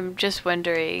 I'm just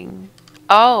wondering.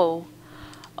 Oh.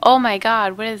 Oh my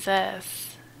god, what is this?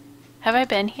 Have I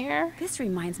been here? This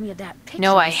reminds me of that picture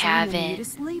No, I of Simon haven't.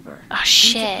 Nudist Labor. Oh,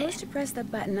 shit. I'm supposed to press the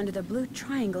button under the blue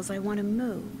triangles I want to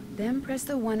move. Then press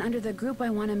the one under the group I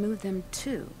want to move them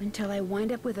to, until I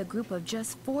wind up with a group of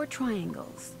just 4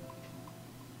 triangles.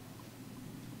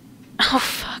 Oh,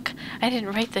 fuck. I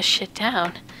didn't write this shit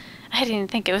down. I didn't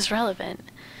think it was relevant.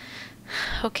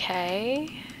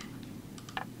 Okay.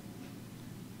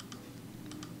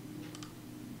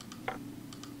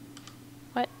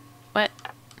 What? What?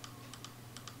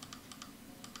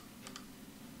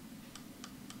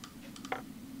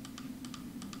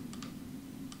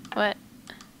 What?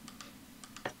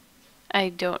 I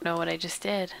don't know what I just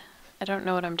did. I don't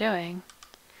know what I'm doing.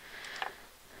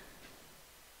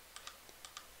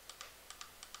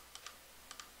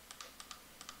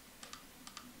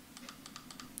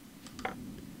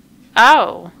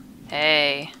 Oh!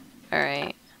 Hey.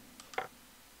 Alright.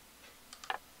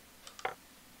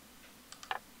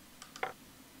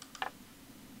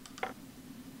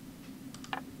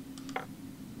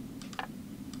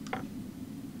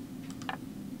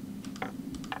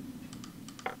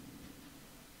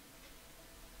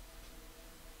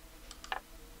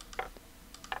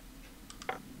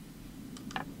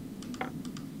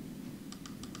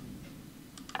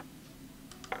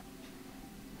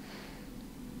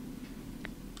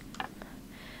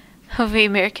 We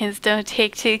Americans don't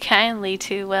take too kindly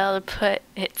to, well, to put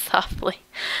it softly.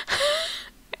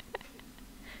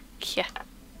 Yeah.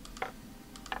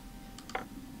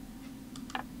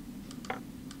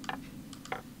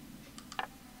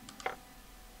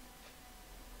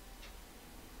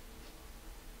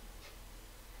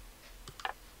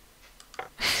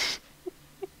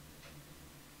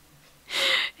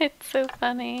 It's so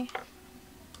funny.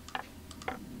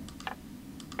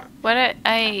 What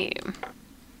I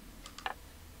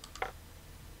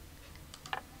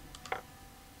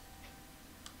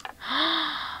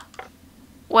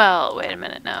well, wait a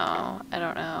minute, no, I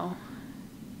don't know.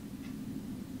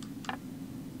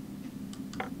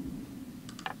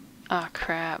 Oh,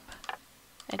 crap.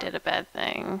 I did a bad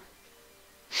thing.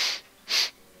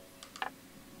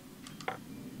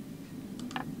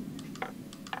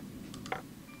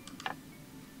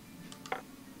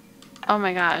 Oh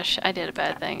my gosh, I did a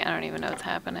bad thing. I don't even know what's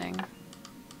happening.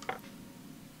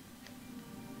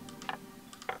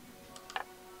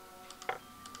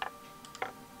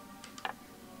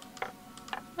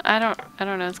 I don't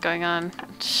know what's going on.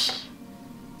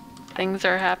 Things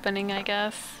are happening, I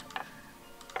guess.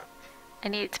 I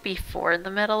need it to be 4 in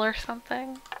the middle or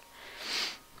something.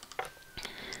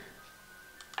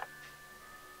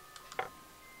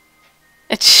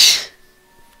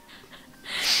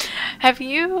 Have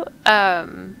you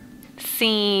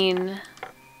seen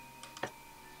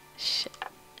shit.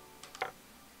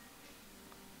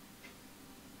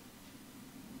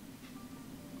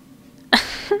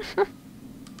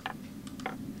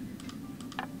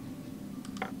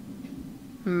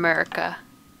 Merca.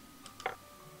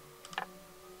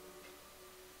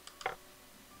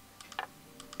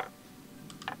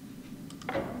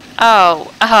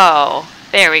 Oh,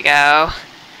 there we go.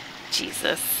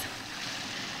 Jesus.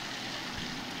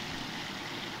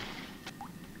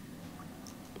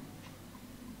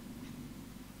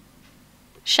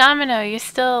 Shamino, you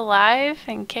still alive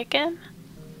and kicking?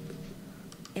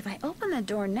 If I open the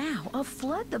door now, I'll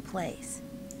flood the place.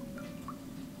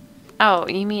 Oh,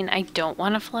 you mean I don't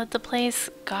want to flood the place?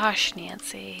 Gosh,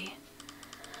 Nancy.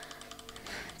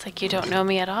 It's like you don't know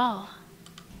me at all.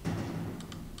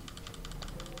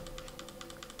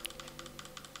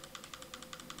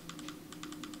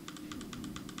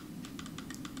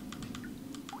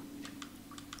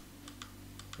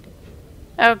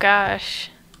 Oh gosh.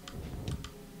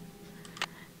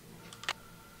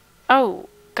 Oh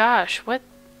gosh, what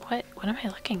am I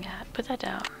looking at? Put that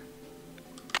down.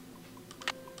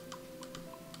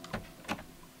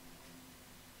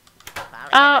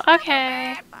 Oh,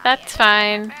 okay. That's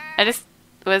fine. I just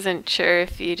wasn't sure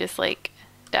if you just like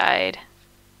died.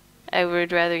 I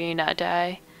would rather you not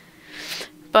die.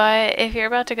 But if you're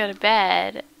about to go to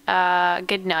bed,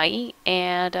 good night,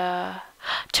 and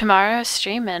tomorrow's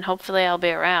streaming. Hopefully I'll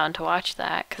be around to watch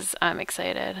that because I'm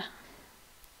excited.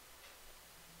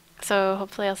 So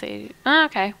hopefully I'll see. Oh,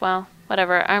 okay, well,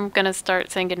 whatever. I'm gonna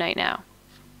start saying goodnight now.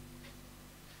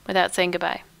 Without saying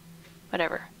goodbye.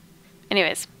 Whatever.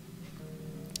 Anyways.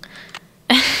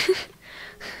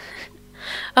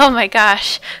 Oh my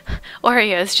gosh.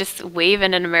 Oreo's just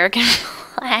waving an American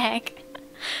flag.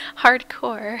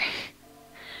 Hardcore.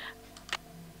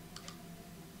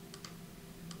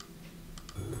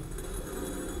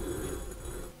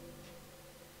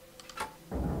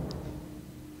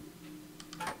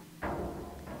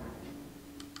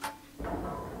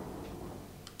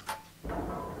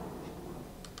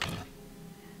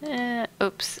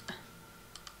 Oops.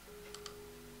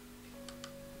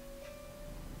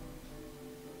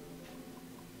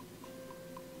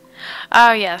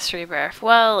 Oh yes, Rebirth.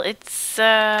 Well, it's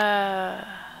I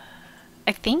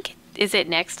think, is it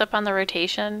next up on the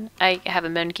rotation? I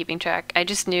haven't been keeping track. I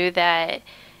just knew that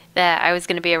I was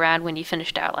going to be around when you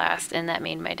finished Outlast, and that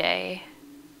made my day.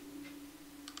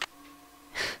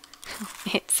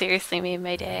 It seriously made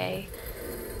my day.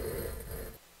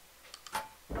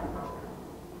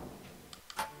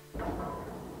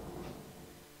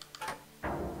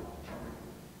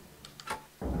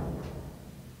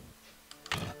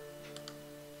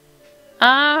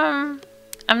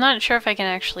 I'm not sure if I can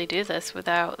actually do this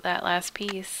without that last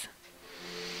piece.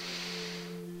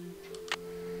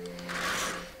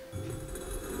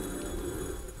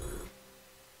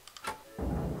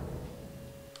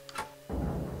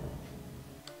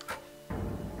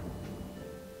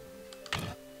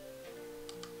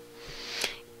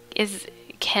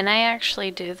 Can I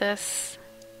actually do this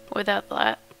without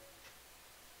that?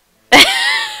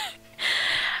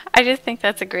 I just think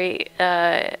that's a great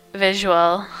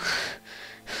visual.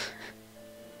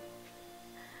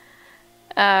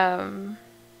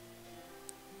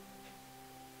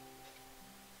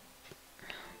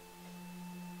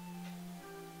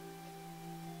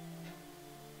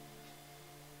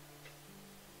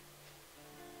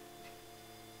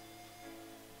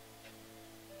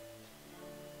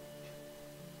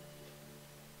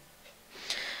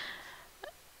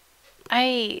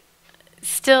 I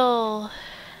still...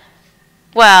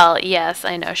 Well, yes,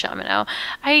 I know, Shamino.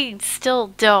 I still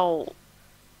don't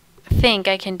think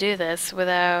I can do this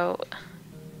without...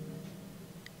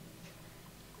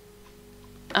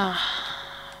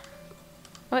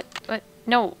 What?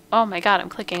 No, oh my god, I'm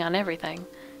clicking on everything.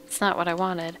 It's not what I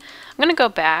wanted. I'm gonna go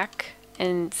back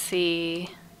and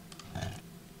see...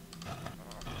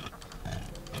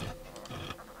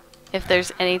 if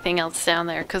there's anything else down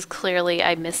there, because clearly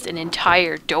I missed an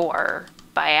entire door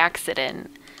by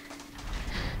accident.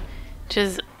 Which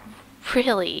is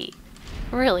really,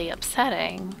 really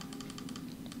upsetting.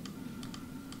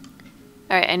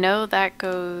 Alright, I know that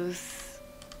goes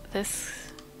this.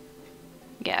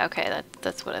 Yeah, okay,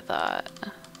 that's what I thought.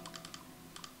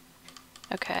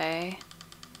 Okay.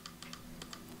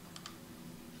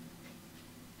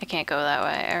 I can't go that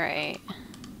way, alright.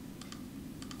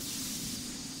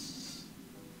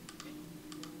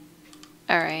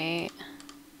 Alright.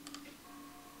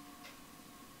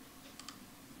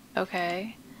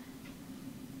 Okay.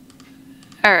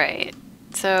 Alright,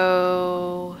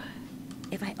 so...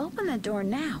 If I open the door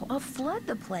now, I'll flood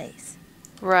the place.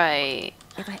 Right.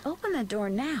 If I open the door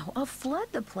now, I'll flood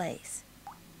the place.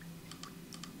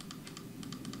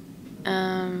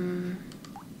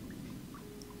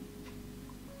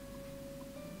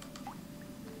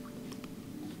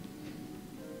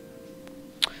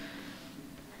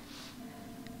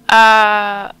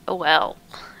 Well,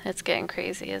 it's getting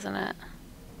crazy, isn't it?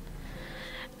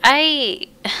 I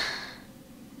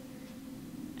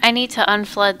need to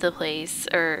unflood the place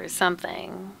or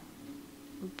something,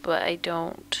 but I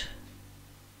don't.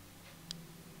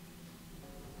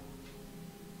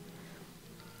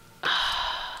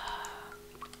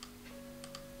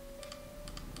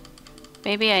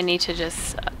 Maybe I need to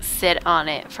just sit on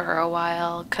it for a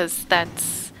while, because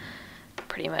that's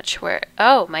pretty much where...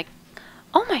 Oh my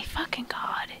fucking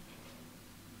god.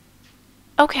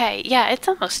 Okay, yeah, it's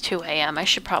almost 2 a.m. I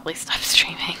should probably stop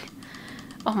streaming.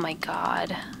 Oh my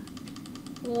god.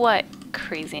 What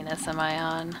craziness am I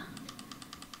on?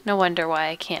 No wonder why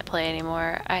I can't play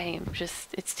anymore.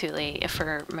 It's too late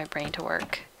for my brain to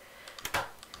work.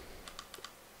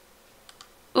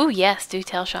 Ooh, yes, do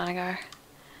tell Shanagar.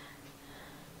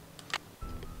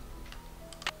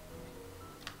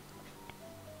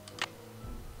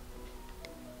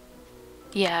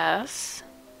 Yes.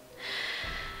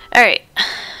 Alright.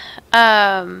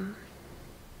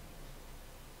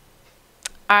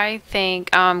 I think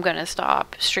I'm gonna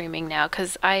stop streaming now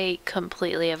because I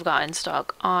completely have gotten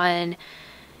stuck on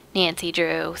Nancy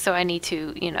Drew, so I need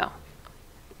to, you know,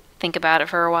 think about it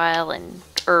for a while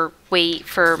or wait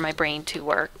for my brain to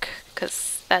work,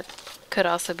 because that could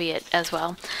also be it as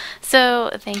well.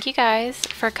 So thank you guys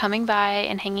for coming by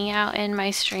and hanging out in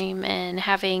my stream and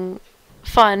having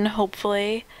fun,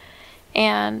 hopefully,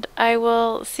 and I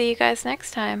will see you guys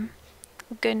next time.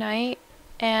 Good night,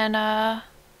 and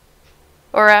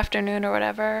or afternoon or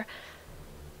whatever.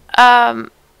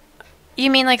 You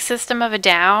mean like System of a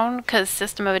Down? Because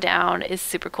System of a Down is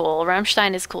super cool.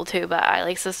 Rammstein is cool too, but I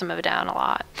like System of a Down a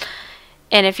lot.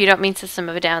 And if you don't mean System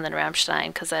of a Down, then Rammstein,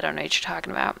 because I don't know what you're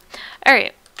talking about.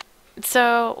 Alright,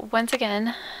 so once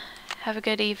again, have a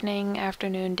good evening,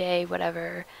 afternoon, day,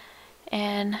 whatever,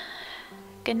 and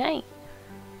good night.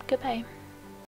 Goodbye.